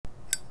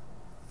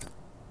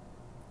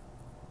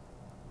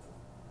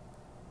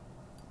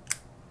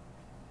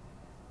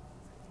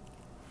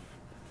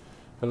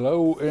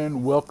Hello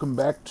and welcome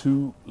back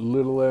to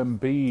Little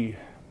MB.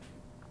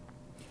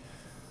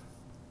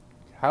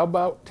 How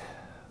about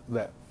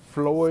that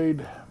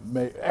Floyd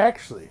May...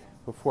 Actually,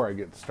 before I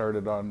get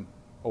started on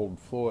old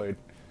Floyd,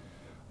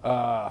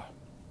 I'm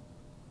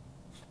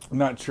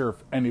not sure if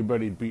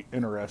anybody'd be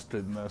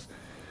interested in this.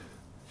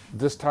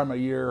 This time of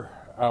year,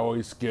 I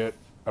always get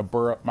a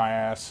burr up my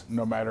ass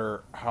no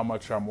matter how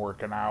much I'm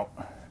working out,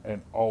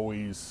 and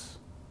always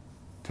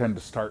tend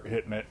to start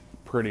hitting it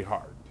pretty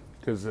hard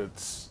because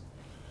it's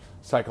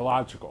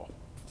psychological.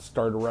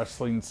 Start a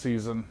wrestling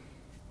season.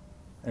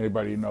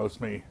 Anybody who knows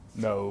me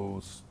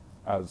knows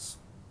I was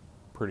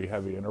pretty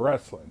heavy into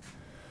wrestling.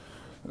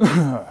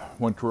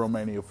 Went to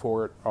Romania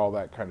for it, all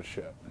that kind of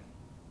shit.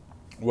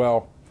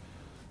 Well,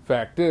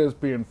 fact is,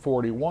 being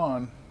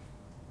 41,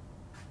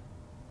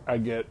 I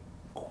get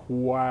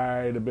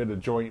quite a bit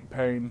of joint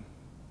pain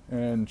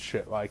and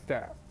shit like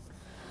that.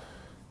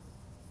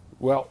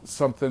 Well,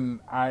 something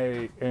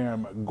I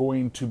am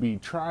going to be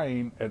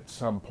trying at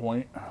some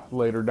point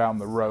later down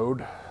the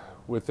road,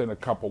 within a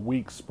couple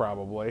weeks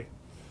probably,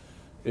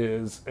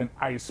 is an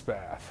ice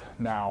bath.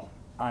 Now,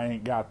 I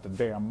ain't got the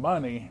damn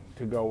money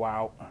to go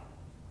out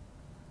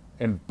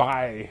and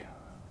buy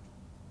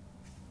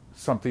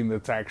something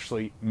that's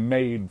actually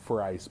made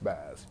for ice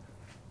baths.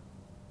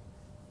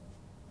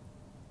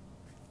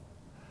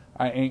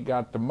 I ain't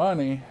got the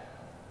money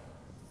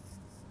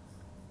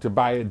to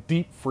buy a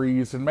deep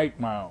freeze and make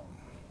my own.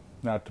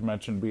 Not to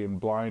mention being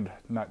blind,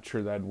 not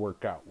sure that'd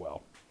work out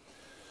well.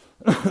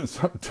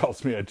 Something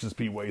tells me I'd just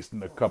be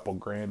wasting a couple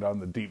grand on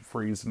the deep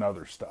freeze and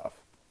other stuff.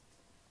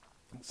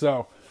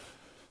 So,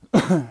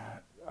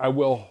 I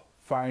will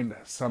find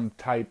some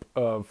type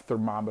of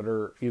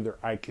thermometer either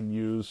I can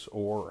use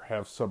or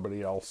have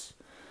somebody else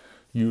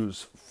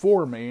use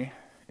for me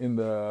in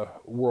the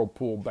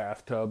Whirlpool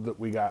bathtub that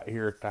we got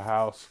here at the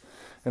house,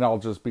 and I'll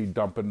just be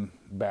dumping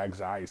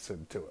bags of ice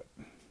into it.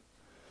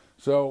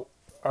 So,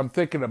 I'm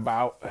thinking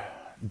about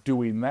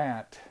doing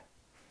that,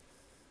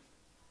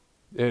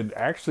 and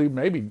actually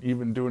maybe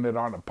even doing it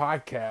on a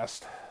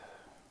podcast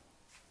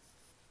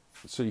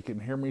so you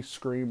can hear me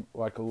scream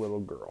like a little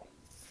girl.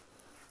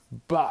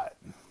 But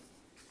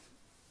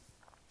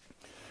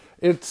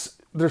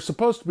they're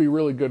supposed to be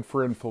really good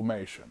for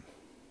inflammation.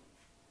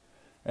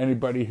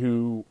 Anybody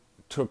who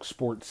took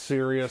sports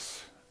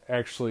serious,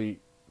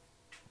 actually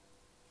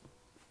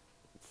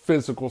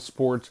physical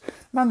sports,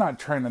 and I'm not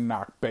trying to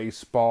knock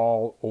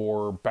baseball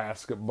or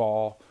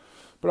basketball,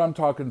 but I'm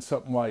talking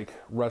something like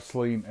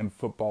wrestling and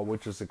football,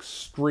 which is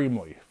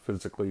extremely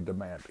physically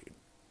demanding.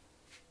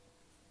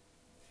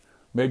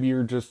 Maybe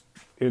you're just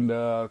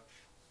into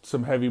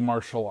some heavy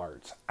martial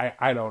arts.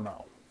 I don't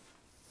know.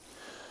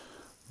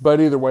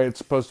 But either way, it's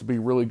supposed to be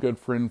really good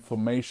for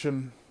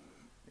inflammation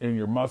in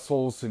your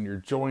muscles and your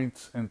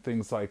joints and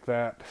things like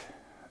that.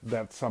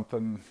 That's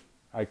something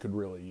I could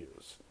really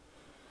use.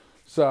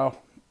 So,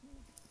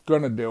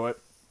 gonna do it.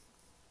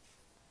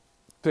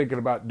 Thinking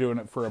about doing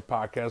it for a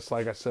podcast,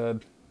 like I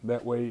said.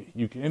 That way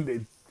you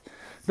can...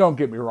 Don't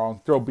get me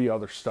wrong, there'll be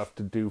other stuff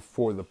to do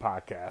for the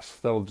podcast.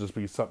 That'll just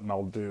be something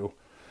I'll do.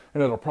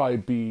 And it'll probably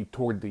be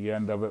toward the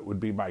end of it, would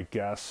be my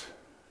guess.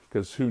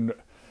 Because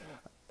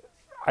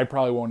I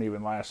probably won't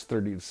even last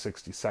 30 to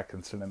 60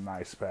 seconds in an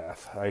ice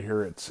bath. I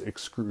hear it's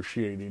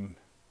excruciating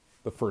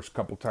the first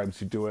couple times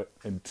you do it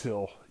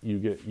until you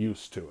get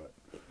used to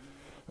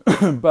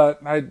it.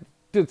 But I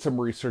did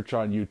some research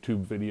on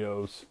YouTube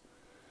videos,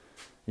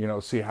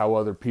 see how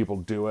other people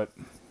do it.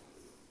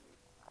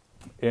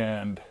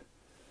 And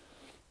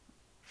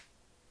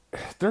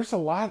there's a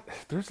lot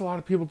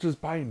of people just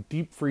buying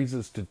deep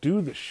freezes to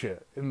do the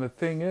shit. And the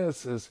thing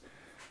is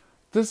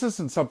this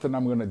isn't something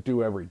I'm going to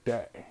do every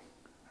day.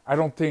 I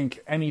don't think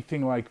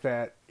anything like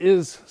that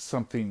is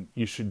something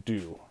you should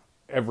do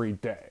every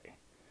day.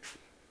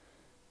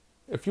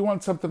 If you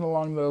want something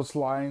along those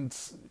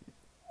lines,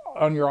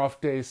 on your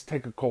off days,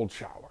 take a cold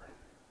shower.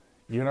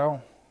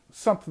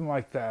 Something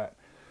like that.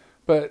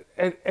 But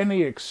at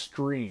any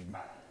extreme,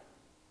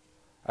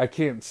 I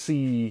can't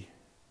see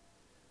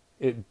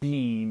it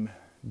being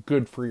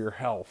good for your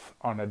health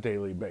on a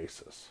daily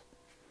basis.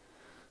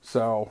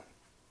 So,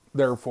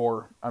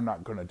 therefore, I'm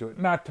not going to do it.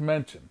 Not to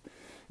mention,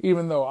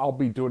 even though I'll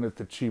be doing it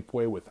the cheap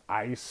way with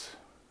ice,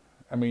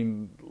 I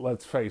mean,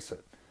 let's face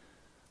it,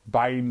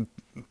 buying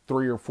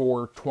 3 or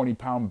 4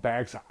 20-pound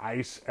bags of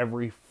ice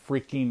every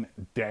freaking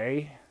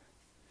day,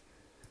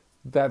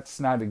 that's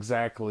not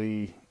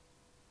exactly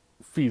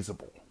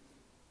feasible.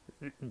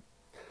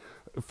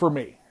 For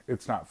me,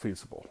 it's not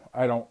feasible.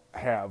 I don't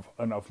have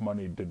enough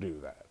money to do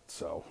that,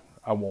 so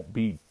I won't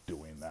be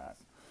doing that.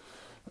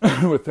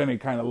 With any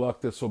kind of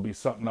luck, this will be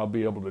something I'll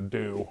be able to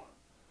do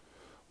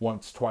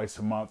once, twice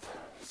a month,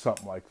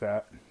 something like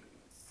that.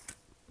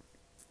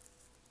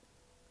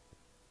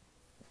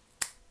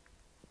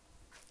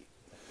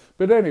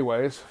 But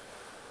anyways,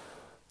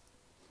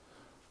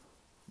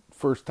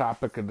 first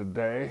topic of the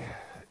day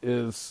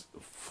is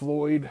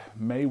Floyd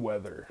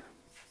Mayweather.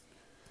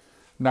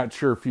 Not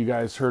sure if you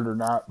guys heard or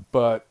not,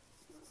 but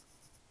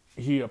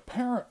he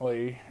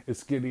apparently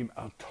is getting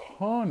a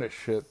ton of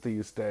shit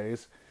these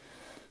days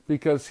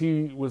because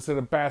he was at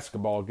a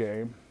basketball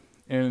game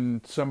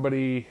and some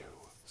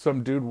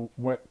dude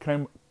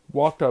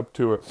walked up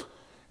to it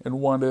and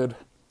wanted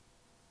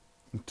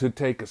to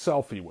take a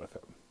selfie with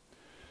him.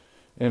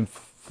 And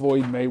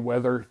Floyd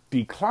Mayweather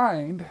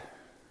declined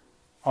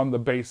on the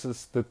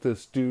basis that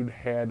this dude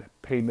had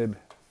painted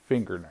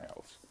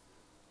fingernails.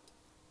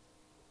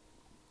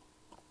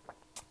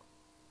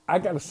 I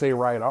gotta say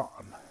right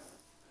on.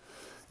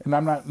 And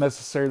I'm not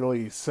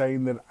necessarily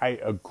saying that I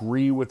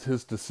agree with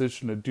his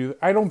decision to do that.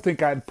 I don't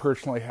think I'd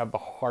personally have the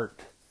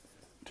heart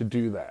to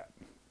do that.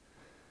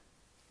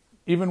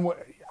 Even when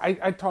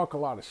I talk a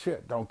lot of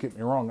shit, don't get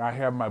me wrong. I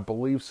have my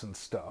beliefs and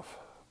stuff.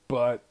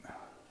 But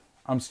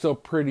I'm still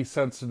pretty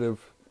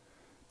sensitive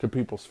to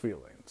people's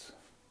feelings.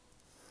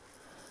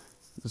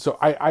 So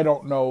I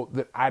don't know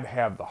that I'd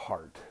have the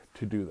heart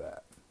to do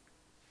that.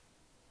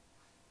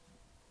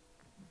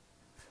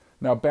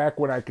 Now, back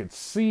when I could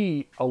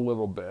see a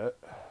little bit,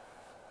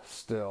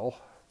 still,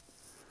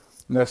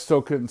 and I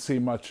still couldn't see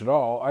much at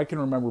all, I can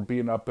remember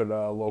being up at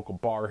a local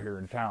bar here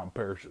in town,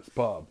 Parrish's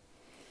Pub,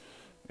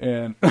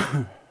 and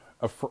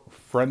a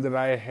friend that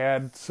I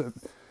had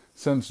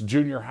since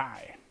junior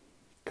high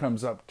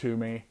comes up to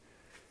me,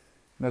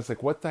 and I was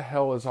like, what the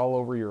hell is all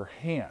over your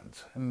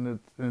hands?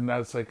 And I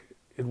was like,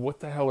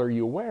 what the hell are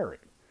you wearing?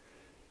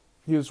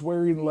 He was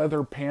wearing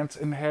leather pants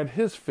and had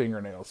his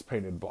fingernails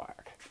painted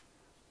black.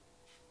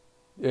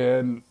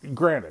 And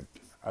granted,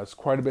 I was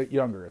quite a bit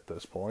younger at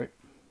this point.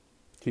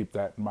 Keep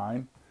that in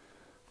mind.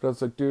 But I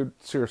was like, dude,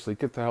 seriously,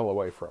 get the hell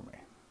away from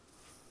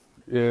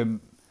me. And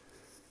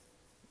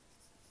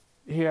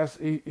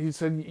he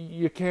said,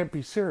 you can't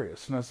be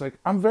serious. And I was like,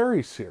 I'm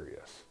very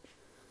serious.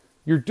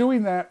 You're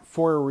doing that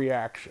for a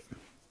reaction.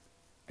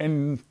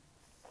 And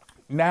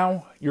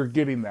now you're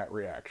getting that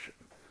reaction.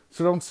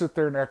 So don't sit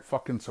there and act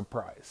fucking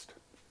surprised.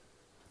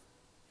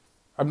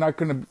 I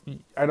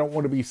don't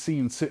want to be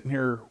seen sitting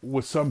here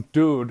with some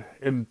dude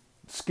in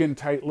skin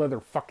tight leather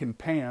fucking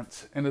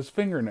pants and his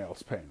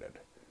fingernails painted.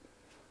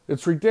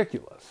 It's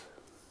ridiculous.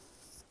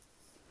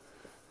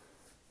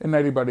 And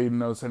anybody who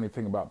knows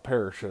anything about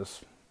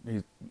Parrish's,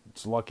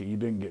 it's lucky he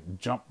didn't get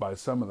jumped by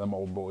some of them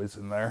old boys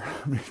in there.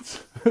 I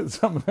mean,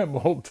 some of them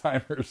old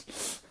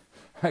timers,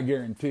 I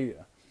guarantee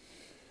you.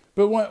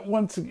 But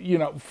once,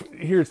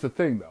 here's the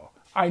thing though.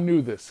 I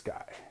knew this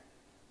guy.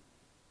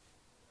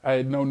 I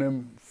had known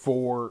him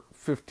for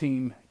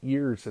 15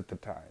 years at the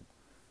time.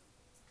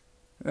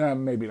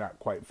 Maybe not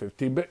quite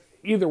 15, but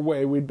either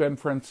way, we'd been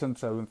friends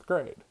since 7th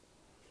grade.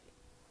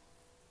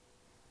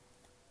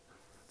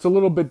 It's a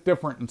little bit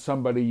different than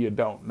somebody you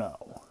don't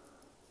know.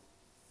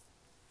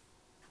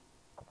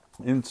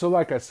 And so,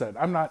 like I said,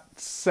 I'm not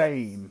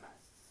saying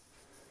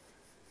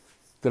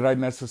that I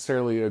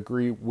necessarily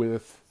agree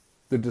with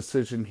the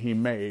decision he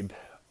made,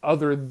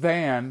 other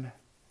than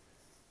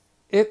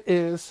it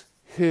is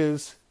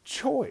his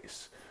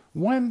choice.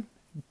 When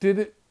did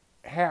it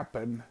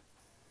happen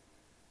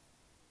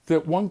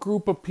that one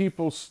group of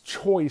people's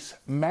choice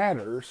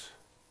matters,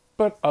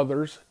 but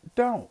others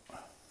don't?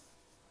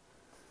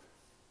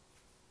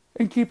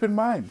 And keep in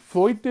mind,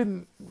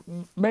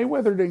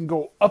 Mayweather didn't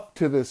go up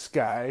to this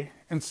guy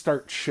and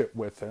start shit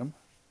with him.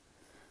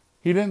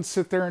 He didn't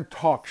sit there and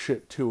talk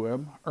shit to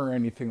him or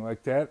anything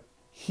like that.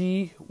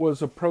 He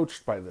was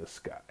approached by this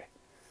guy.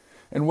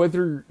 And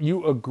whether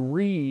you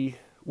agree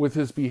with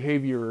his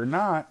behavior or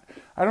not,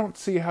 I don't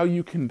see how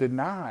you can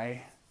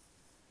deny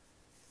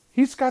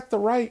he's got the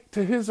right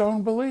to his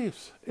own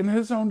beliefs and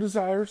his own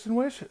desires and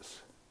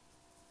wishes.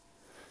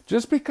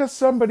 Just because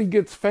somebody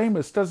gets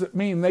famous doesn't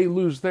mean they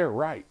lose their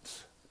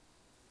rights.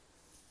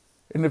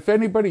 And if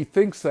anybody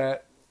thinks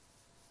that,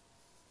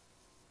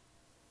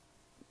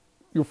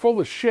 you're full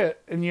of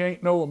shit and you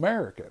ain't no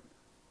American.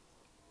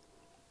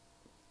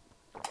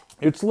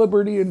 It's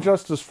liberty and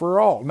justice for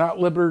all, not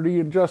liberty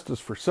and justice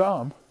for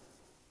some.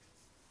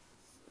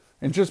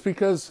 And just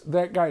because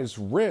that guy's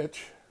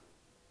rich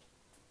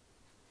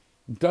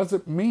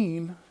doesn't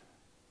mean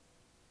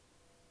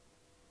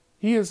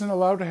he isn't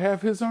allowed to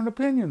have his own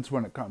opinions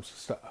when it comes to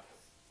stuff.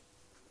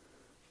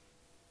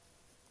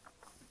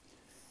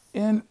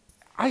 And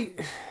I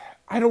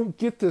don't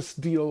get this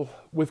deal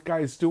with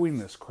guys doing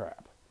this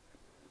crap.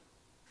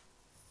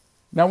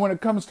 Now, when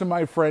it comes to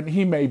my friend,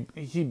 he may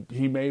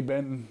have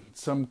been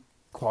some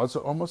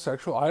closet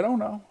homosexual. I don't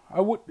know.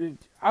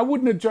 I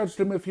wouldn't have judged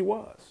him if he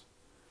was.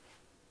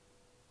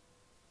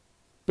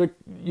 But,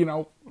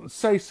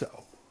 say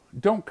so.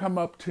 Don't come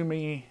up to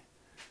me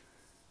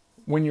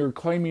when you're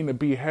claiming to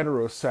be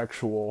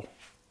heterosexual,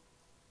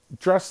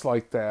 dressed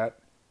like that,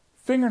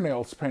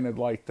 fingernails painted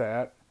like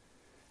that,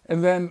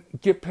 and then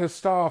get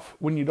pissed off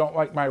when you don't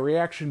like my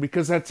reaction,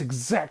 because that's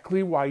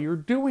exactly why you're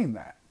doing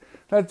that.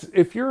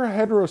 If you're a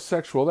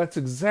heterosexual, that's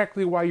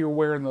exactly why you're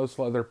wearing those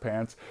leather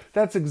pants.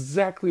 That's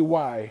exactly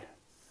why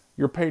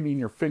you're painting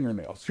your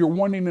fingernails. You're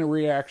wanting a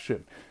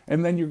reaction,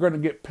 and then you're going to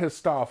get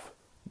pissed off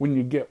when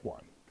you get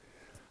one.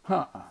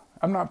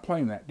 I'm not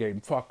playing that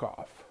game. Fuck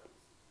off.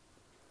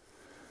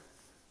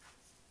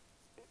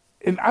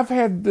 And I've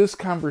had this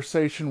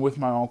conversation with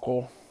my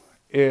uncle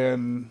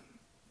and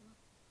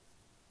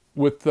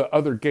with the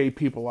other gay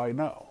people I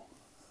know.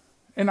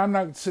 And I'm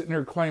not sitting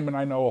here claiming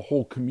I know a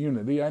whole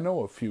community. I know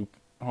a few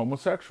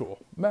homosexual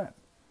men.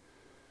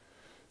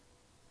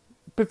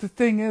 But the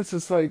thing is,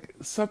 it's like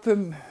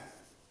something...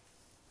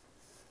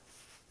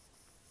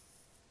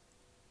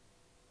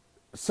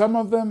 Some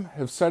of them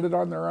have said it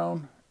on their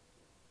own,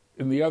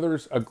 and the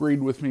others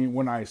agreed with me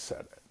when I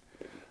said it.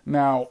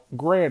 Now,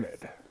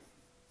 granted,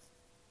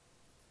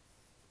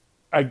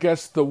 I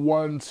guess the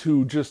ones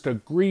who just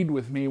agreed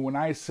with me when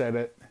I said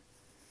it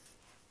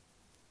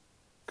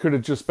could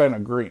have just been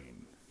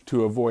agreeing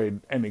to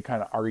avoid any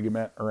kind of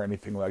argument or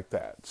anything like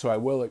that. So I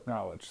will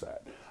acknowledge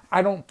that.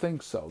 I don't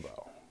think so,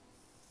 though.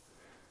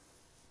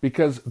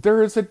 Because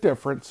there is a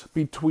difference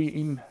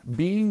between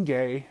being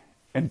gay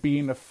and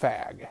being a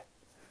fag.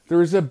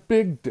 There is a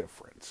big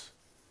difference.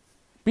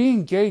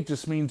 Being gay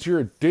just means you're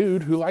a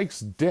dude who likes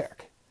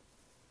dick.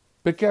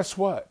 But guess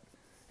what?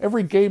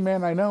 Every gay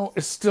man I know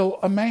is still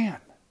a man.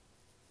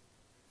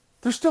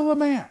 They're still a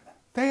man.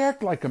 They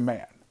act like a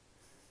man.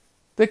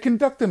 They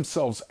conduct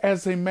themselves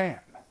as a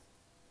man.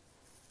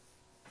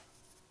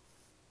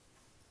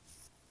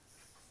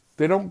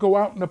 They don't go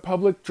out in the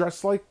public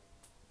dressed like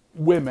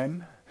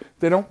women.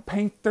 They don't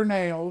paint their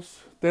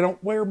nails. They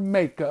don't wear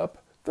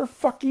makeup. They're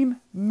fucking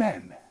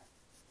men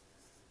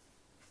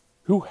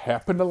who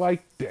happen to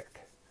like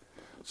dick.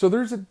 So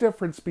there's a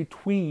difference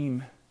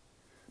between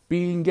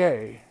being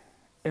gay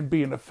and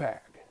being a fag.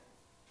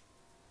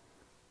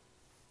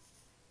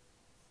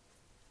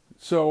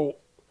 So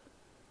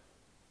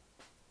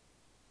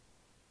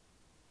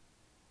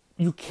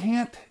you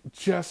can't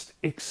just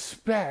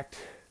expect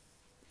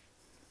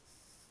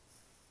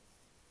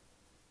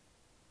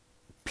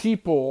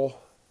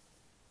people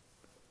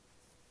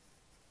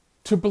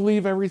to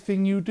believe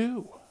everything you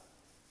do.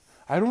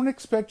 I don't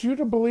expect you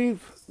to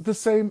believe the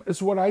same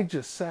as what I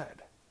just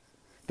said.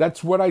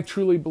 That's what I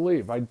truly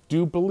believe. I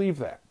do believe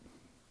that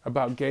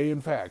about gay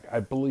and fag. I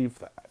believe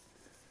that.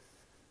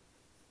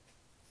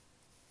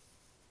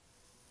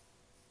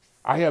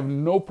 I have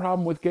no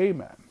problem with gay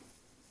men.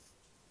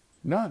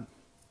 None.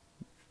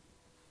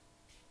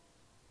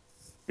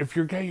 If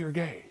you're gay, you're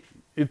gay.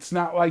 It's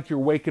not like you're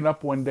waking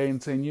up one day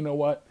and saying, you know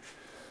what,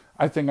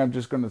 I think I'm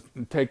just going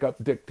to take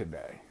up dick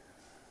today.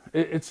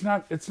 It's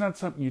not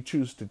something you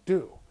choose to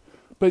do.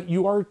 But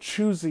you are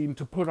choosing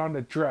to put on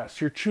a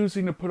dress. You're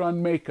choosing to put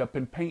on makeup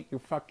and paint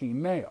your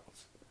fucking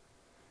nails.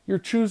 You're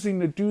choosing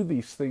to do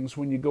these things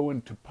when you go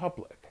into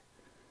public.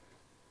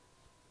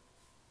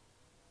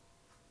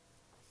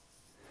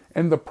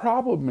 And the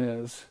problem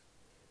is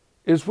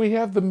we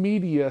have the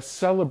media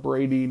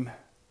celebrating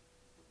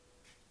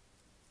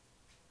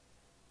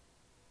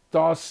the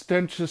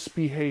ostentatious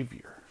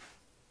behavior.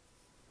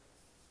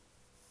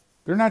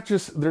 They're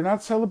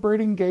not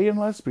celebrating gay and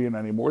lesbian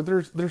anymore.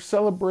 They're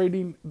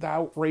celebrating the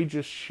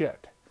outrageous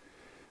shit.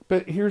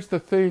 But here's the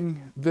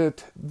thing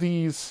that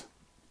these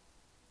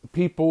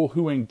people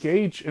who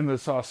engage in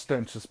this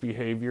ostentatious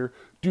behavior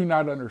do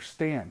not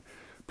understand.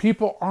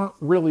 People aren't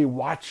really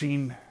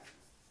watching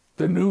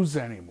the news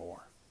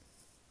anymore.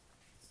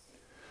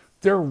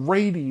 Their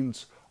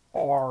ratings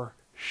are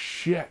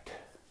shit.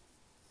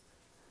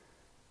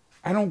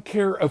 I don't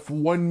care if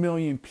 1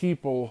 million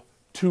people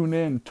tune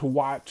in to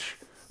watch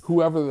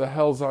whoever the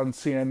hell's on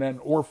CNN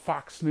or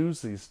Fox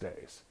News these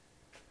days.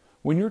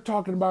 When you're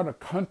talking about a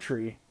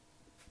country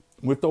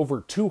with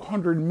over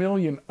 200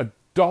 million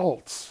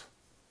adults,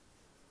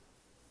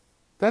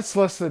 that's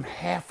less than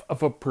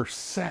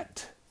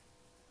 0.5%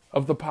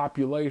 of the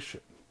population.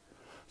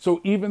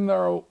 So even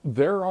though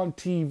they're on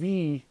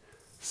TV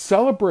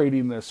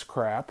celebrating this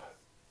crap,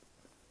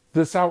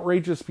 this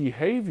outrageous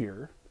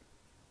behavior,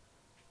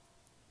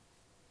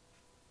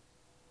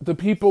 the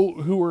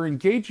people who are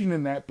engaging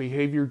in that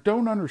behavior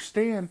don't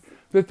understand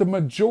that the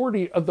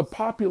majority of the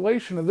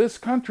population of this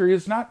country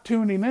is not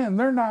tuning in.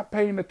 They're not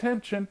paying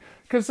attention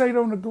because they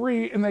don't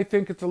agree and they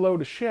think it's a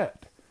load of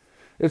shit.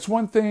 It's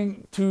one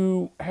thing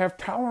to have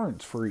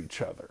tolerance for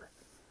each other.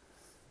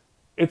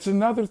 It's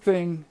another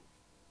thing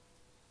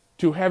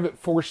to have it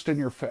forced in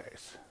your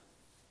face.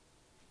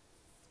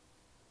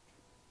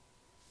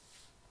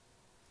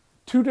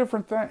 Two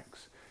different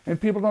things.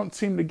 And people don't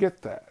seem to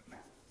get that.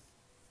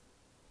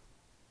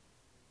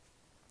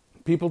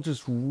 People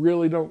just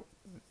really don't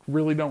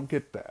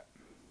get that.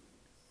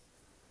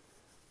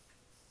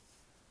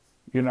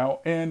 You know,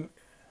 and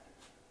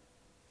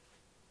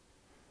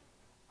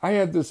I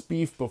had this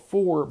beef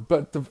before,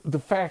 but the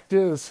fact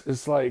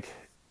is like,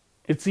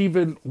 it's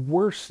even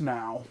worse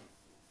now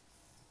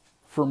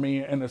for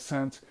me in a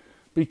sense,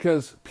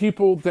 because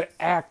people that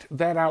act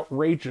that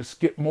outrageous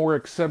get more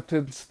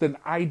acceptance than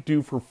I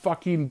do for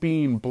fucking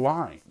being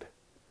blind.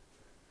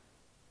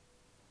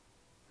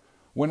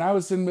 When I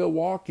was in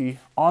Milwaukee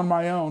on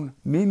my own,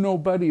 knew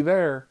nobody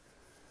there,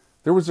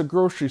 there was a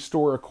grocery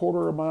store a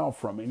quarter of a mile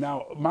from me.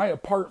 Now, my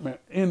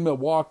apartment in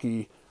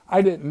Milwaukee,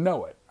 I didn't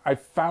know it. I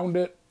found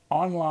it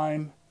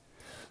online.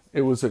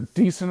 It was a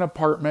decent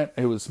apartment.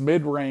 It was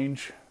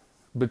mid-range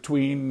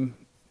between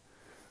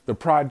the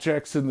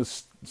projects and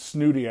the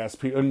snooty ass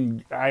people.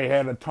 And I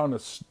had a ton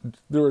of,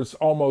 there was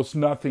almost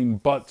nothing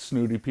but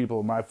snooty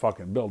people in my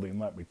fucking building,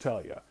 let me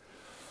tell you.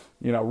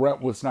 You know,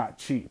 rent was not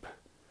cheap.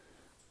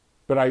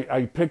 But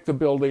I picked the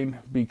building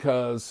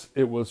because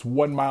it was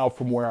 1 mile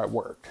from where I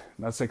worked.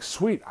 And I was like,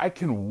 sweet, I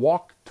can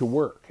walk to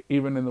work,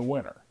 even in the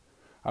winter.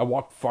 I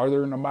walked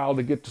farther than a mile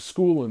to get to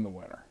school in the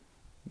winter.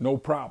 No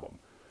problem.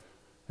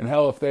 And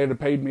hell, if they had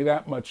paid me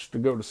that much to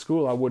go to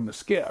school, I wouldn't have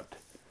skipped.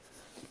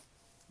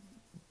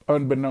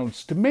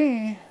 Unbeknownst to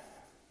me,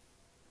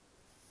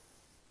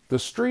 the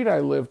street I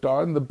lived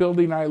on, the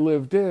building I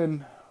lived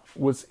in,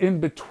 was in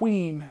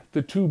between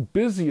the two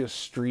busiest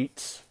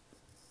streets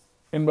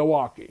in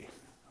Milwaukee.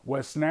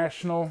 West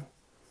National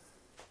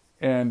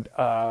and,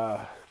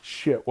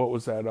 what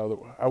was that other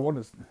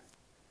one?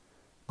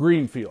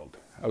 Greenfield.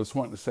 I was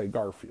wanting to say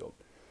Garfield,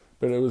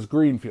 but it was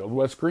Greenfield.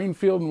 West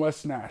Greenfield and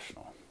West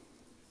National.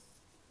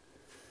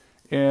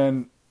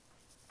 And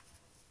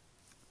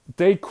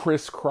they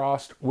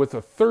crisscrossed with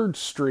a third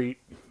street.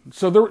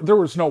 So there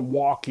was no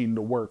walking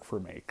to work for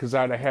me because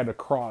I'd have had to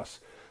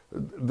cross.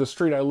 The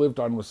street I lived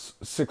on was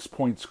 6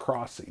 Points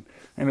Crossing,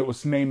 and it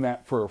was named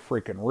that for a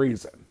freaking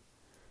reason.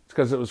 It's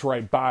because it was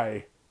right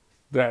by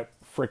that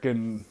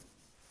freaking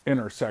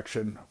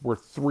intersection where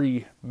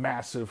 3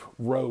 massive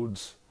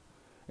roads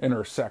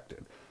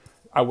intersected.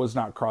 I was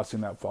not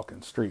crossing that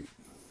fucking street.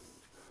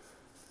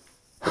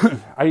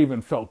 I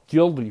even felt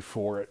guilty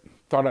for it.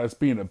 Thought I was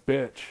being a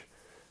bitch.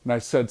 And I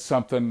said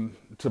something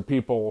to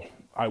people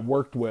I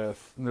worked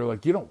with, and they're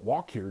like, "You don't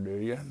walk here, do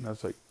you?" And I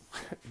was like,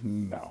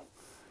 "No."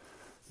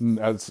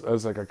 I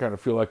was like, I kind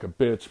of feel like a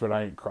bitch, but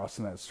I ain't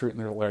crossing that street. And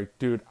they're like,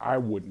 "Dude, I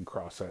wouldn't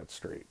cross that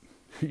street."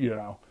 You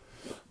know,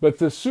 but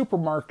the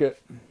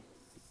supermarket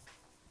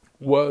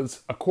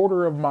was a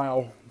quarter of a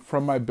mile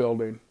from my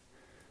building,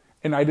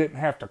 and I didn't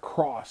have to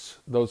cross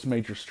those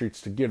major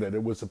streets to get it.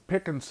 It was a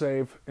pick and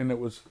save, and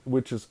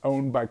which is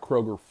owned by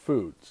Kroger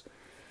Foods.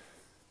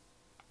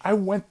 I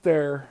went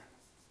there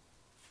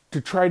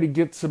to try to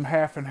get some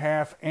half and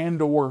half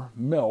and or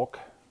milk,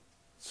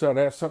 so I'd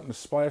have something to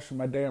splash in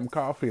my damn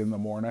coffee in the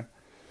morning.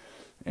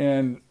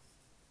 And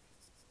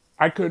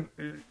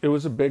it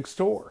was a big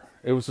store.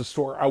 It was a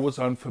store I was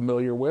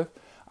unfamiliar with.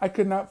 I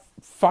could not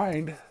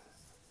find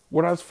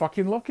what I was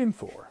fucking looking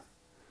for.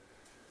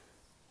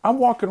 I'm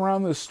walking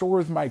around this store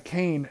with my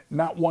cane.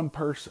 Not one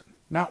person,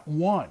 not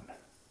one,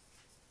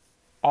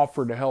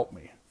 offered to help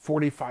me.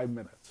 45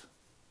 minutes.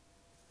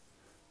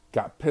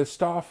 Got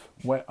pissed off,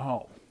 went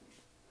home.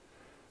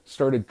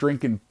 Started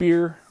drinking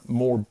beer,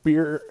 more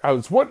beer. I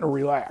was wanting to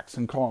relax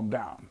and calm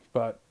down,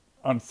 but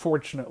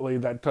unfortunately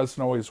that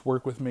doesn't always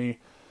work with me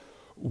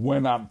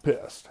when I'm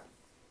pissed.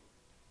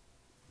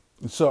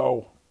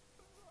 So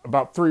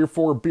about 3 or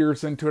 4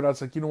 beers into it, I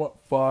was like, you know what?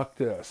 Fuck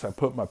this. I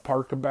put my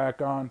parka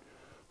back on,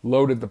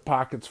 loaded the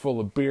pockets full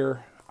of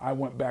beer. I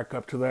went back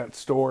up to that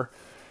store,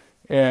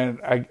 and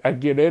I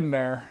get in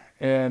there,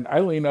 and I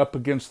lean up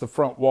against the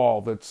front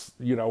wall that's,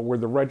 you know, where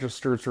the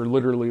registers are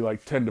literally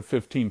like 10 to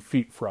 15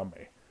 feet from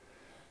me.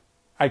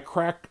 I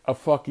crack a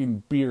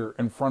fucking beer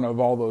in front of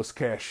all those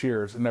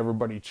cashiers and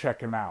everybody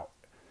checking out.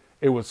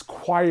 It was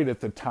quiet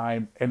at the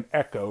time and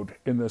echoed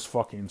in this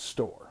fucking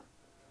store.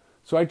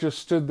 So I just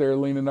stood there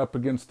leaning up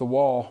against the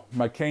wall,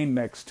 my cane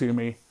next to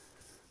me,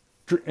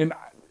 and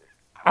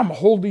I'm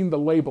holding the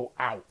label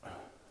out.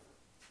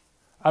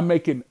 I'm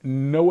making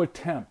no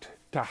attempt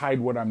to hide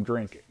what I'm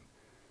drinking.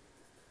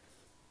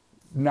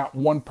 Not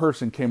one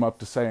person came up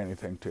to say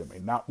anything to me.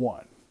 Not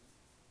one.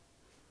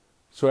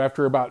 So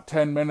after about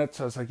 10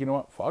 minutes, I was like, you know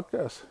what? Fuck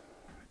this.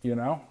 You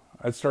know?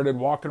 I started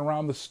walking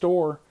around the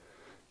store,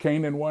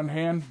 cane in one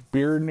hand,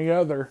 beer in the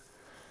other.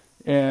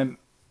 And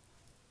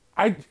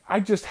I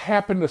just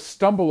happened to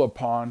stumble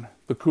upon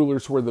the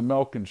coolers where the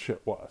milk and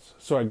shit was.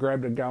 So I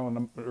grabbed a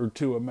gallon or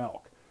 2 of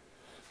milk.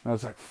 And I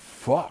was like,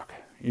 fuck,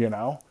 you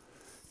know?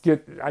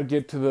 I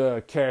get to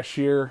the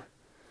cashier,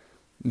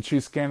 and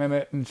she's scanning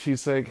it, and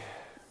she's like,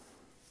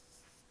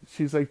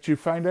 did you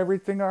find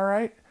everything all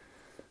right?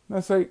 And I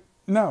was like,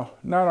 no,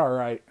 not all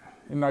right.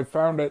 And I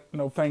found it,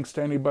 no thanks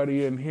to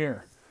anybody in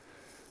here.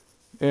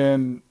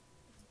 And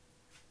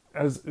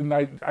I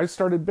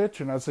started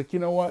bitching. I was like, you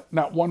know what?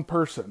 Not one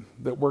person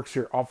that works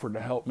here offered to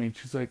help me. And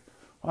she's like,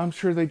 well, I'm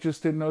sure they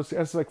just didn't know. I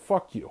was like,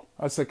 fuck you.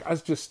 I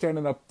was just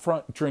standing up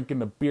front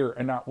drinking a beer,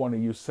 and not one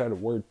of you said a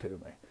word to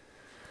me.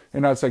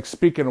 And I was like,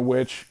 speaking of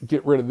which,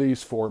 get rid of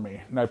these for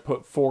me. And I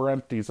put 4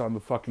 empties on the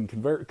fucking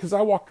conveyor, because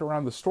I walked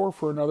around the store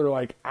for another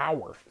like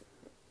hour.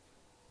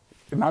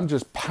 And I'm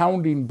just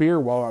pounding beer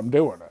while I'm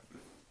doing it.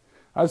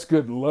 I was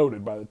good and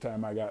loaded by the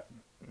time I got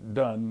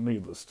done,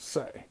 needless to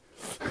say.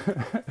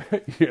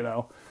 You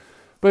know?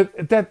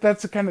 But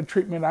that's the kind of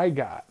treatment I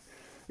got.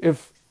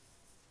 If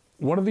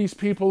one of these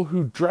people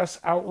who dress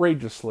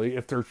outrageously,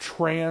 if they're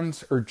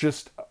trans or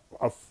just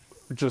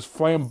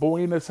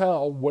flamboyant as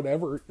hell,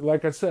 whatever,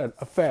 like I said,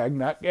 a fag,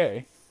 not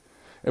gay.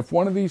 If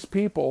one of these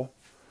people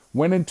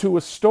went into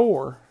a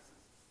store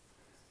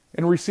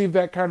and received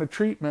that kind of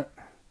treatment,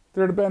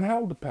 there'd have been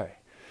hell to pay.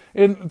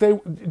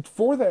 And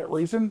for that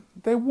reason,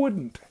 they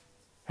wouldn't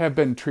have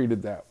been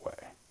treated that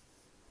way.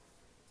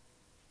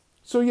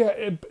 So yeah,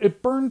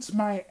 it burns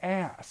my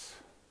ass.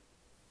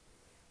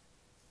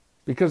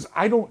 Because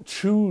I don't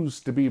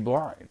choose to be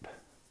blind.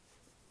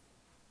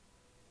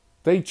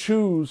 They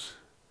choose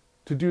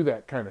to do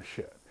that kind of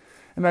shit.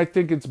 And I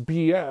think it's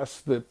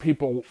BS that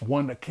people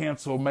want to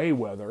cancel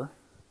Mayweather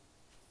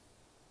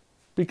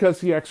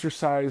because he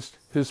exercised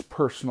his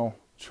personal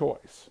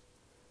choice.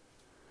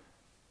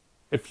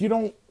 If you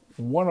don't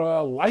want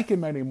to like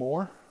him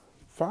anymore,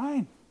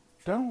 fine,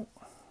 don't.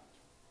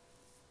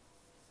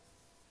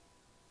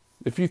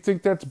 If you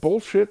think that's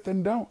bullshit,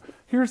 then don't.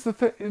 Here's the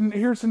thing, and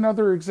here's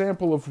another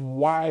example of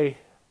why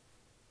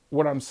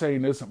what I'm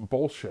saying isn't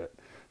bullshit.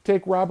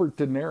 Take Robert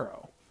De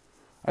Niro.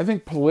 I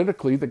think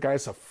politically the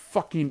guy's a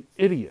fucking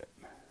idiot.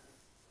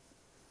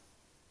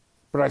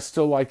 But I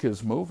still like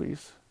his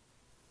movies.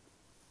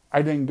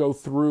 I didn't go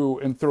through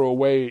and throw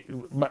away.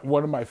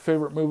 One of my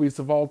favorite movies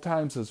of all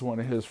times is one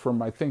of his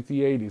from, I think,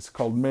 the 80s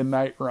called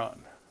Midnight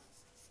Run.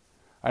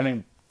 I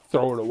didn't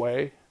throw it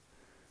away.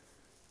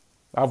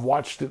 I've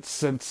watched it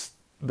since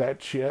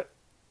that shit.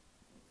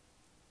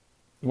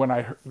 When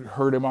I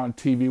heard him on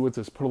TV with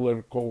his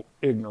political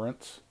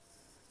ignorance.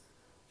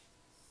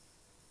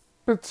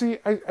 But see,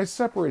 I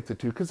separate the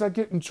two because I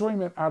get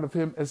enjoyment out of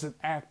him as an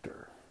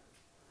actor.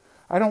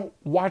 I don't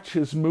watch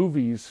his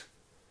movies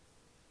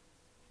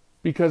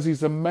because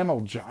he's a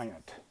mental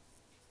giant.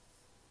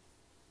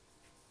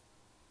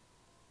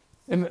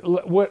 And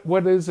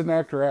what is an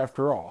actor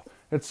after all?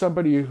 It's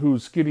somebody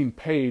who's getting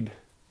paid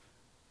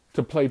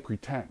to play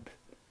pretend.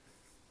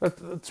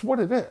 That's what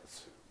it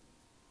is.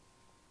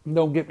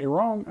 Don't get me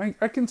wrong,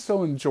 I can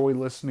still enjoy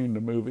listening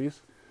to movies.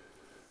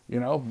 You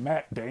know,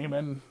 Matt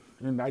Damon,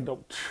 and I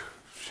don't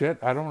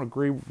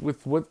agree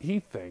with what he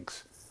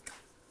thinks.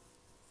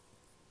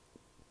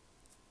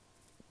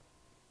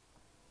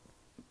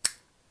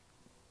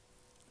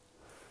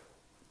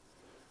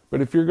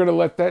 But if you're going to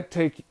let that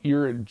take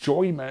your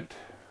enjoyment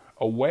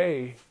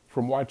away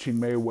from watching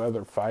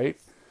Mayweather fight,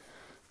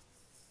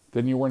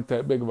 then you weren't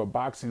that big of a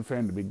boxing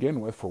fan to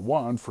begin with, for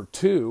one. For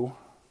two,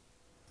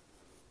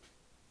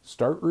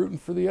 start rooting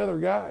for the other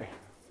guy.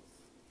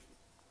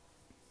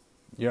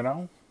 You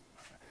know?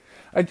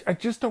 I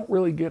just don't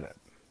really get it.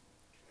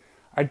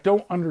 I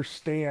don't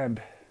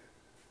understand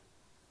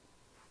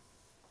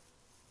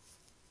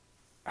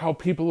how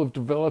people have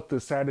developed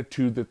this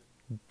attitude that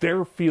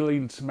their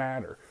feelings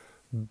matter.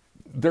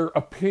 Their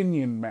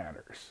opinion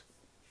matters.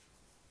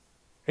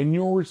 And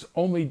yours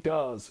only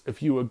does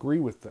if you agree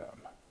with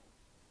them.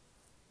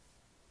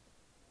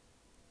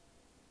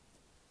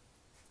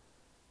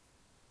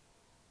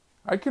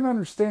 I can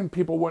understand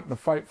people wanting to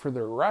fight for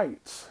their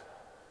rights.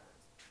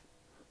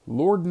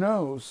 Lord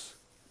knows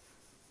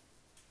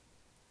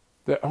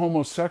that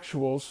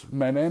homosexuals,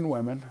 men and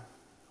women,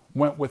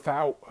 went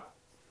without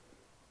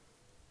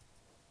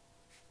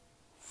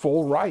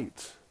full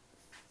rights.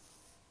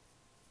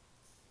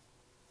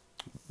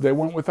 They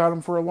went without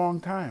them for a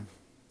long time.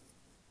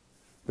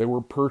 They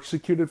were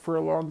persecuted for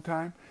a long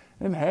time.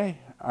 And hey,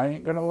 I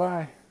ain't gonna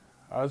lie.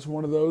 I was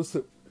one of those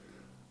that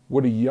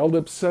would have yelled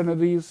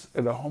obscenities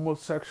at a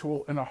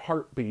homosexual in a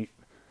heartbeat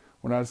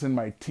when I was in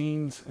my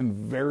teens and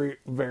very,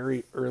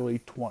 very early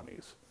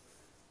 20s.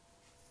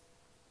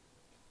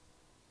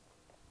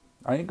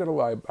 I ain't gonna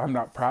lie. I'm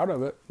not proud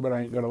of it, but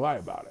I ain't gonna lie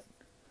about it.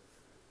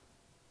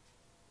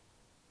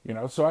 You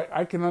know, so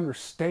I can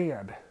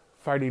understand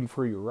fighting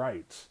for your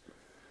rights.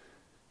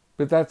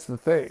 But that's the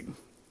thing.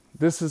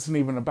 This isn't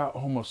even about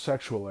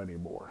homosexual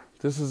anymore.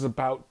 This is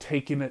about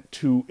taking it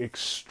to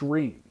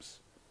extremes.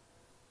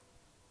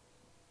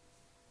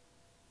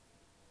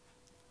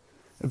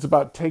 It's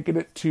about taking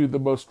it to the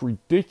most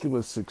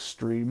ridiculous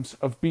extremes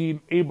of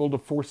being able to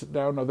force it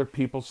down other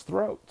people's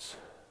throats.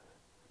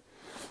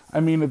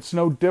 I mean, it's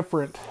no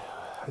different.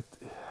 I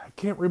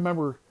can't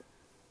remember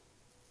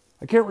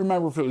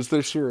if it was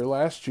this year or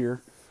last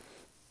year,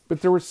 but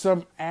there was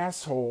some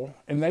asshole,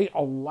 and they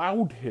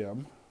allowed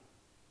him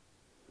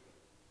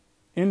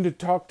in to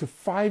talk to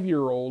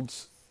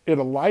 5-year-olds at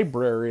a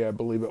library, I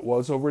believe it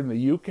was, over in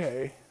the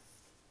UK,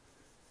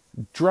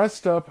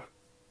 dressed up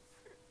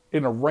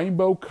in a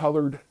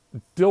rainbow-colored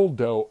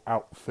dildo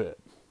outfit.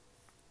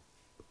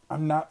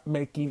 I'm not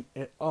making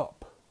it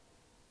up.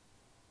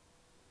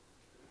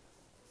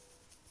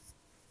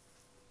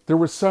 There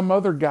was some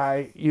other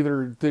guy,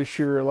 either this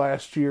year or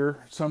last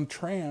year, some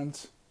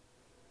trans,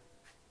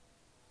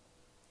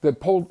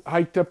 that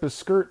hiked up his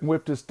skirt and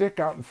whipped his dick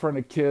out in front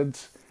of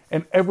kids,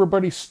 and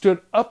everybody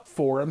stood up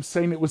for him,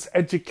 saying it was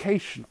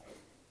educational.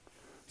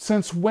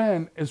 Since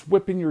when is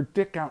whipping your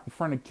dick out in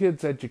front of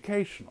kids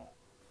educational?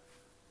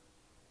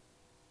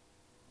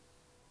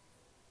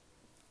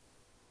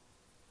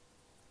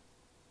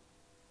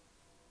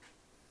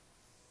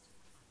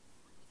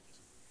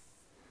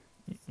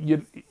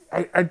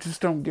 I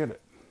just don't get it.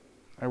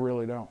 I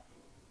really don't.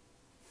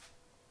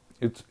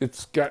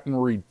 It's gotten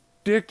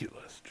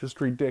ridiculous,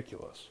 just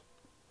ridiculous.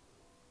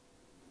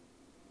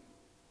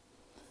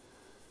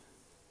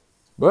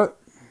 But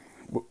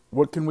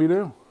what can we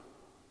do?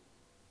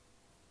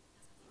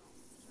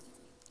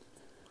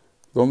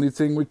 The only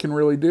thing we can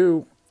really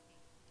do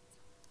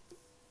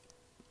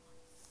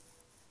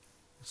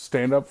is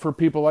stand up for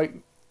people like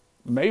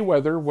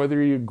Mayweather,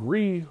 whether you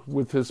agree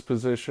with his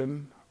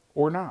position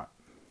or not.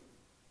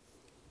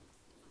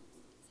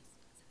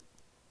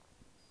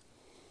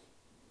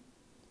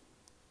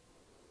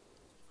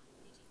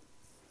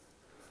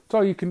 That's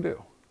all you can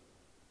do.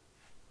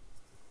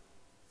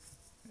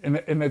 And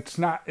it's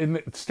not,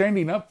 and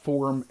standing up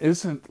for him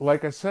isn't,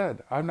 like I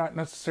said, I'm not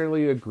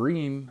necessarily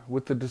agreeing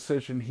with the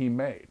decision he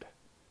made.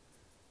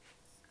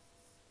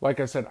 Like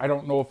I said, I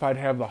don't know if I'd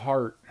have the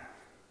heart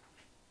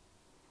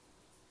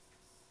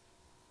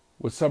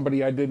with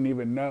somebody I didn't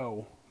even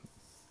know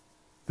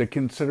that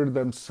considered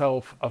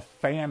themselves a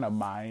fan of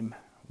mine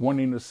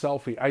wanting a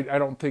selfie. I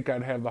don't think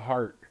I'd have the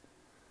heart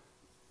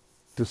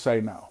to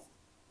say no.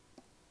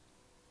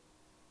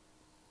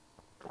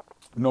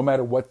 No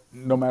matter what.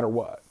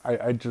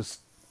 I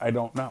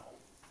don't know.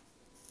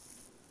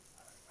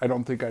 I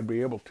don't think I'd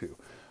be able to.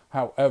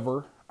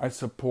 However, I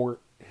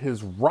support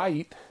his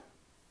right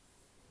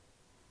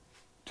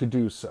to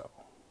do so.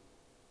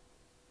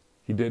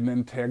 He didn't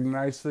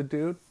antagonize the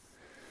dude.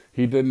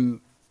 He didn't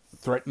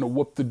threaten to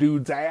whoop the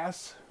dude's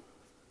ass.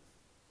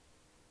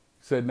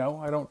 He said, no,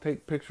 I don't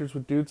take pictures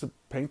with dudes that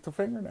paint the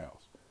fingernails.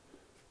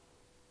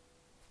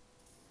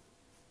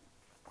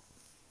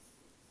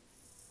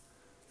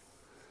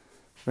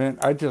 Man,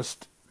 it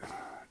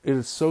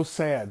is so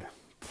sad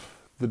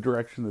the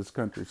direction this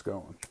country's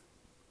going.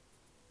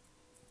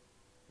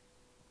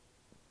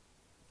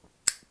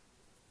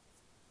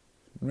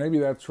 Maybe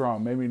that's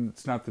wrong. Maybe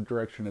it's not the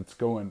direction it's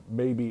going.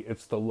 Maybe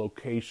it's the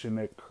location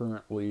it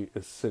currently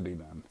is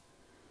sitting in.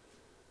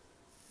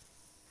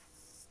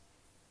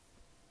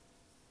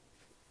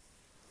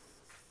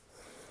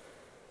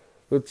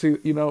 But see,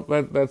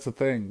 that's the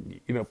thing.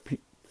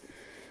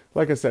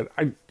 Like I said,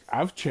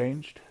 I've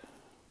changed.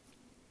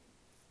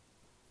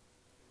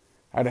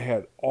 When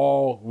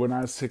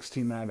I was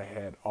 16, I'd have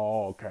had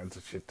all kinds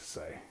of shit to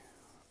say.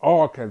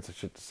 All kinds of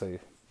shit to say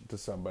to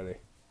somebody.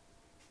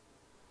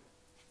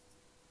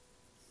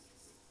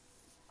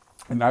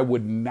 And I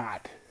would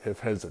not have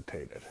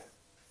hesitated.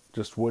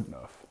 Just wouldn't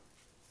have.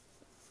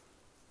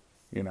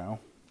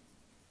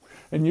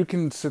 And you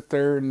can sit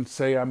there and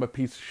say I'm a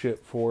piece of shit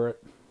for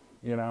it,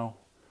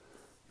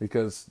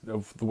 because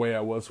of the way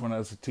I was when I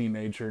was a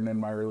teenager and in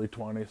my early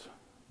 20s.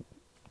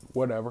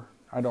 Whatever.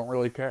 I don't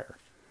really care.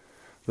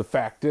 The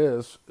fact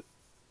is,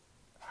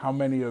 how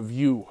many of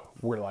you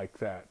were like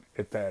that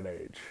at that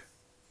age?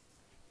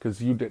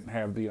 Because you didn't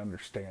have the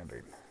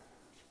understanding.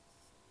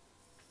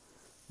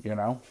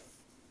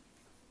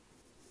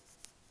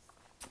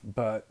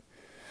 But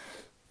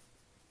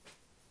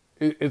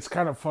it's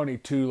kind of funny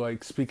too,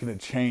 like speaking of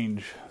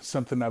change,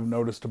 something I've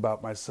noticed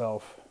about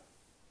myself.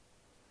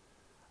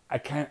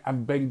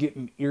 I've been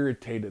getting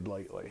irritated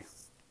lately.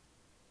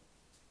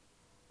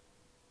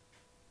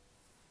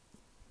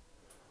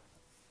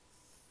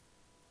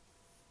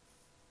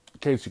 In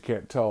case you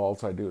can't tell, all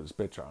I do is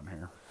bitch on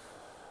here.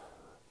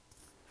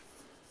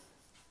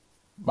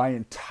 My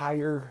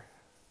entire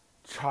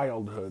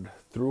childhood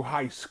through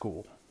high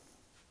school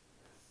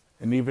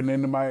and even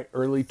into my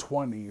early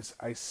 20s,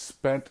 I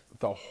spent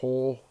the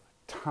whole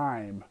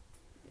time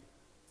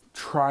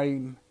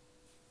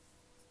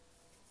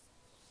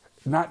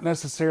not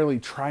necessarily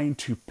trying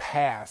to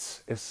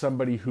pass as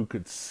somebody who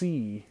could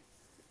see,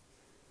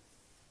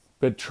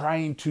 but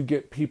trying to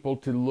get people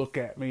to look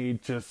at me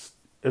just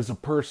as a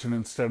person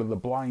instead of the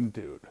blind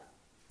dude.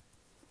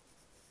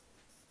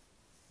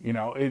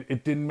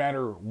 It didn't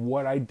matter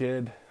what I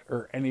did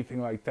or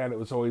anything like that. It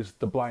was always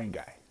the blind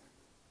guy.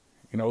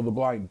 The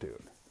blind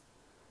dude.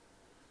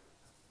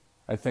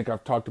 I think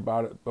I've talked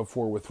about it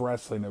before with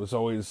wrestling. It was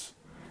always,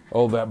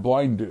 that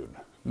blind dude.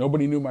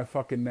 Nobody knew my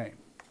fucking name.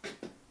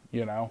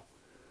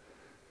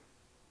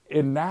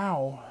 And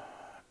now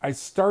I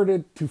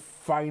started to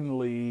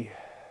finally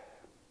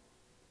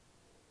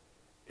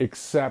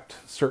accept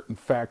certain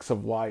facts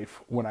of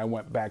life when I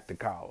went back to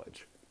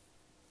college.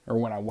 Or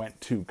when I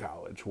went to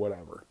college,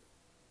 whatever.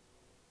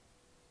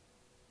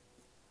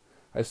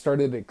 I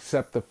started to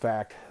accept the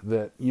fact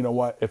that,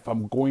 if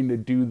I'm going to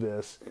do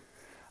this,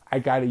 I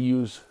got to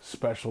use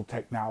special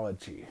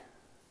technology.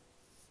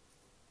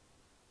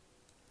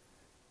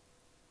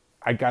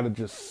 I got to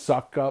just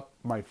suck up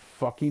my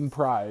fucking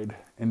pride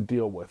and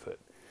deal with it.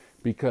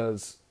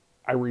 Because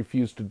I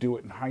refused to do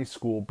it in high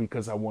school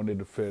because I wanted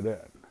to fit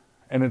in.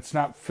 And it's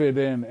not fit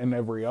in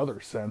every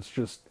other sense,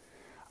 just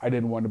I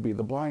didn't want to be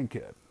the blind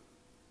kid.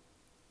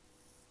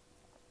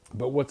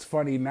 But what's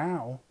funny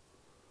now,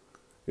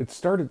 it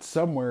started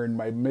somewhere in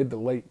my mid to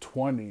late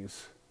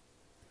 20s.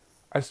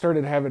 I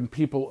started having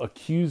people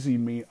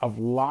accusing me of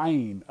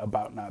lying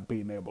about not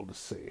being able to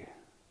see.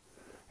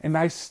 And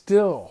I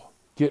still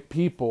get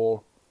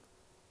people,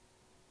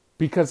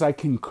 because I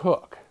can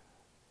cook,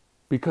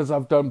 because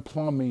I've done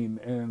plumbing,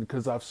 and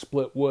because I've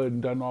split wood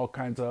and done all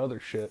kinds of other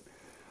shit.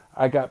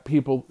 I got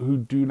people who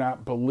do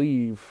not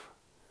believe,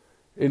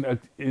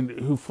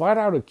 who flat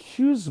out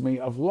accuse me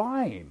of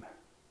lying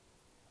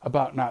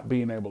about not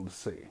being able to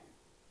see.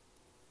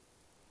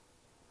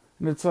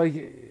 And it's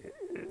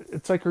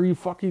like, are you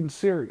fucking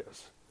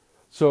serious?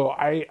 So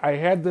I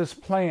had this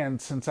plan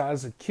since I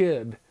was a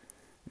kid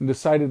and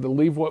decided to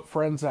leave what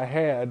friends I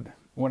had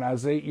when I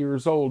was 8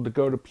 years old to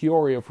go to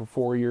Peoria for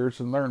 4 years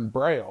and learn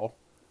Braille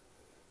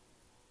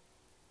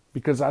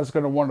because I was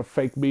going to want to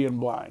fake being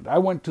blind. I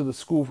went to the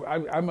school,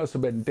 I must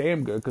have been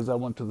damn good because I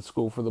went to the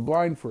school for the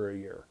blind for a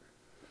year.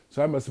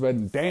 So I must have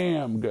been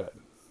damn good.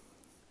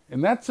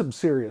 And that's some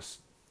serious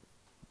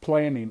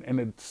planning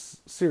and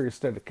it's serious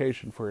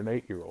dedication for an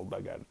 8-year-old,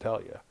 I got to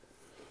tell you.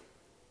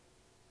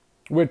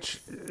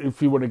 Which,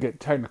 if you want to get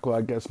technical,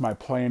 I guess my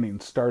planning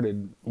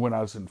started when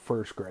I was in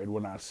first grade,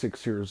 when I was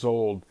 6 years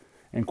old,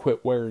 and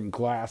quit wearing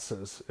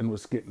glasses and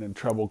was getting in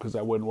trouble because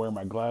I wouldn't wear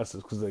my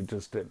glasses because they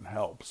just didn't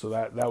help. So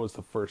that was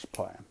the first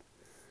plan.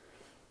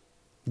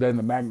 Then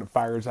the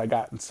magnifiers I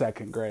got in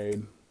second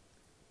grade.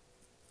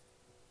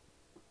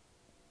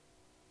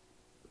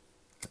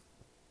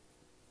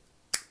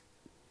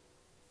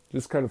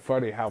 Just kind of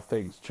funny how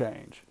things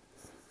change.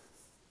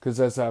 Because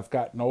as I've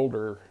gotten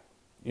older,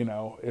 you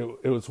know,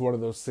 it was one of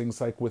those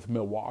things like with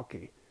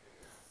Milwaukee.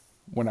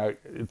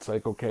 It's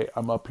like, okay,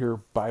 I'm up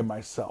here by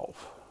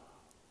myself.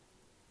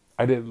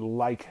 I didn't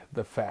like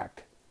the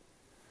fact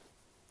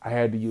I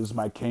had to use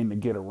my cane to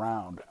get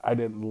around. I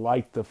didn't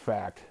like the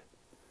fact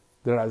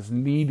that I was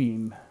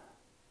needing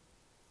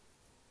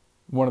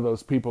one of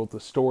those people at the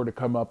store to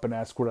come up and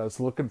ask what I was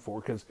looking for.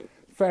 Because,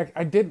 in fact,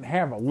 I didn't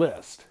have a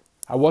list.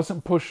 I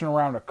wasn't pushing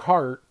around a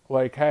cart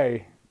like,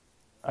 hey,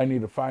 I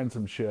need to find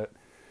some shit.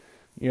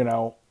 You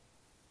know,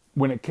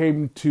 when it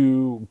came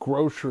to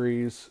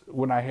groceries,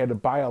 when I had to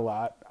buy a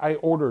lot, I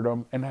ordered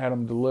them and had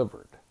them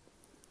delivered.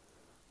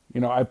 You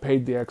know, I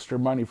paid the extra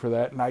money for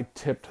that, and I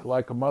tipped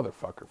like a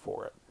motherfucker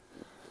for it.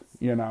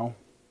 You know?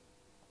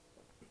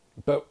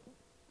 But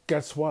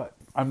guess what?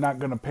 I'm not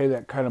going to pay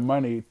that kind of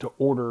money to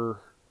order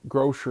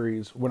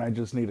groceries when I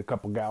just need a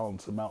couple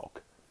gallons of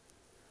milk.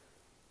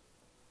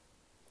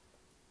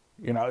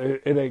 You know,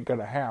 it ain't going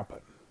to happen.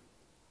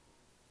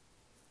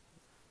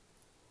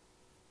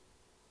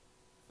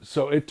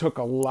 So it took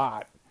a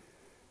lot.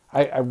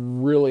 I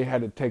really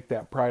had to take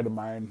that pride of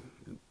mine,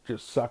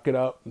 just suck it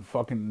up and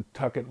fucking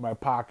tuck it in my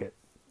pocket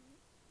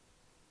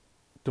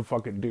to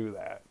fucking do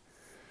that.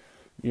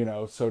 You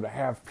know, so to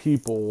have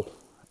people,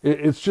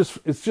 it's just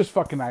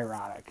fucking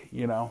ironic,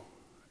 you know?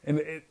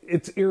 And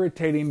it's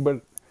irritating,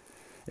 but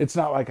it's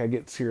not like I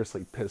get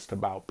seriously pissed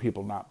about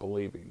people not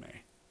believing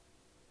me.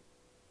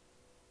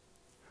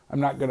 I'm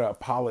not going to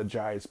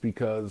apologize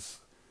because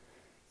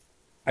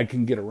I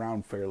can get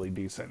around fairly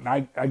decent.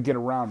 And I get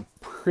around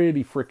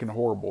pretty freaking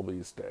horrible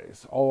these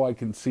days. All I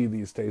can see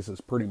these days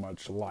is pretty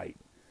much light.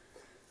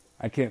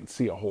 I can't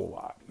see a whole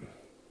lot.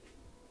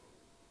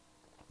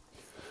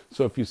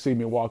 So if you see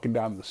me walking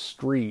down the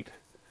street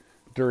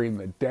during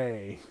the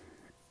day,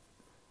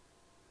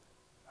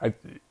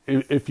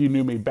 if you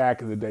knew me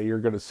back in the day, you're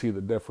going to see the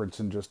difference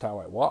in just how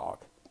I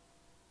walk.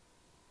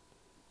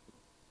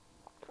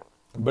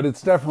 But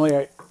it's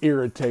definitely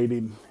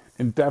irritating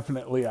and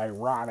definitely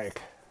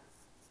ironic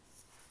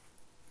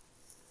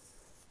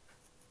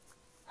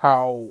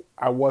how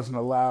I wasn't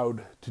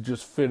allowed to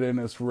just fit in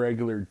as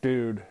regular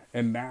dude.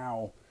 And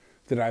now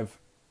that I've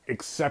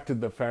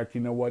accepted the fact,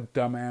 you know what,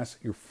 dumbass,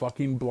 you're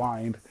fucking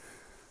blind.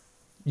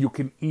 You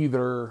can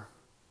either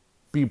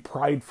be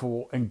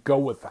prideful and go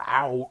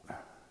without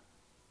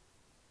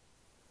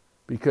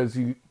because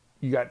you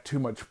got too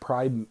much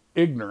pride and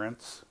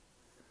ignorance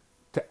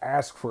to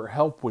ask for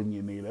help when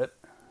you need it,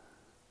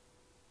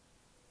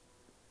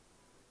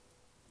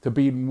 to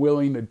being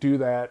willing to do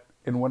that,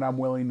 and when I'm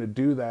willing to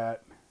do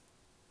that,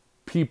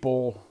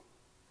 people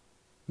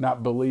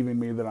not believing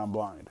me that I'm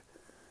blind.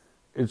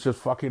 It's just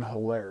fucking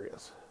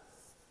hilarious.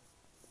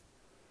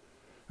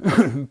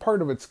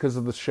 Part of it's because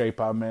of the shape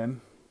I'm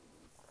in.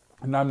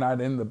 And I'm not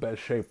in the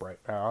best shape right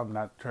now. I'm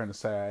not trying to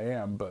say I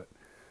am, but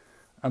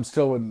I'm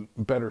still in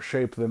better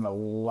shape than a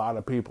lot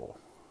of people.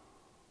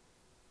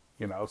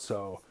 You know,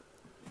 so...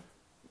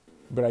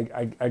 But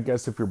I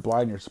guess if you're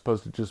blind, you're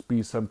supposed to just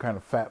be some kind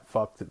of fat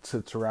fuck that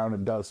sits around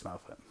and does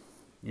nothing.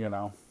 You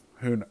know?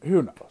 Who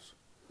knows?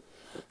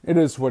 It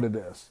is what it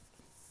is.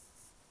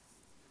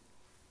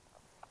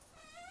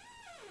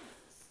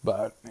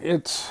 But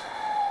it's...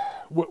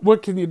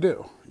 What can you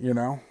do? You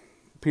know?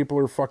 People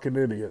are fucking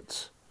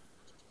idiots.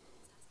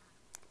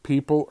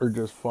 People are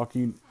just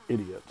fucking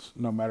idiots.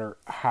 No matter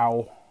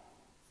how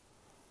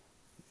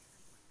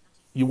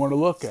you want to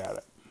look at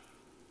it.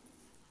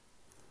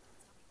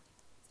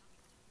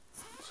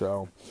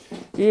 So,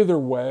 either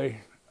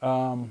way,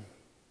 one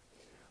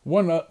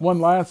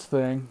last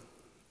thing.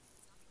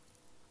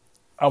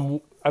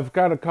 I've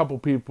got a couple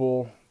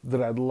people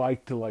that I'd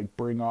like to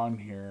bring on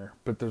here,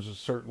 but there's a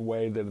certain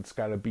way that it's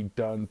got to be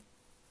done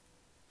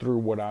through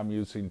what I'm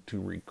using to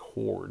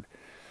record.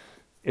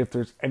 If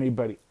there's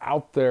anybody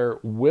out there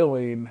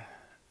willing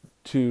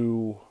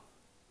to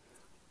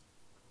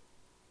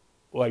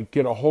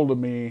get a hold of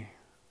me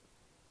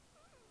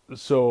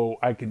so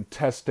I can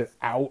test it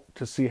out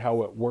to see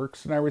how it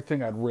works and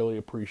everything, I'd really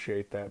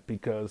appreciate that,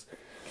 because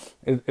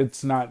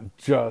it's not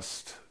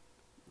just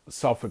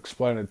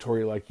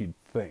self-explanatory like you'd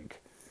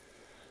think.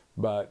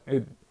 But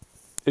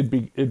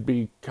it'd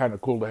be kind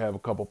of cool to have a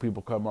couple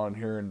people come on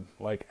here and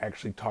like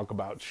actually talk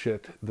about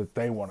shit that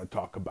they want to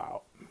talk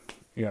about,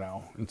 you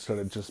know, instead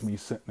of just me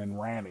sitting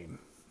and ranting.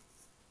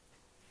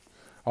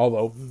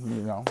 Although,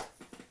 you know,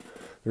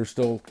 there's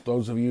still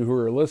those of you who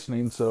are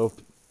listening, so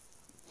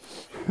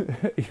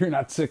you're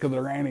not sick of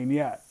the ranting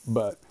yet.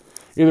 But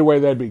either way,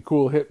 that'd be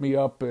cool. Hit me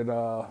up at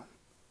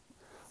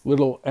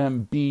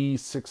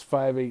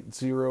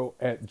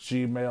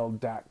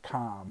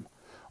littlemb6580@gmail.com.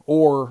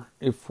 Or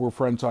if we're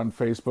friends on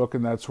Facebook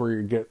and that's where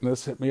you're getting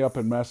this, hit me up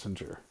in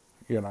Messenger.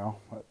 You know,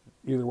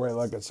 either way,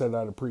 like I said,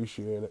 I'd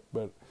appreciate it.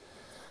 But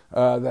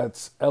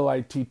that's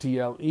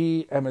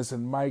LITTLE, M as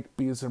in Mike,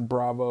 B as in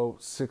Bravo,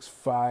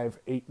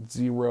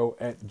 6580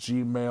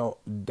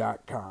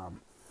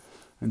 @gmail.com.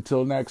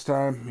 Until next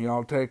time,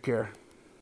 y'all take care.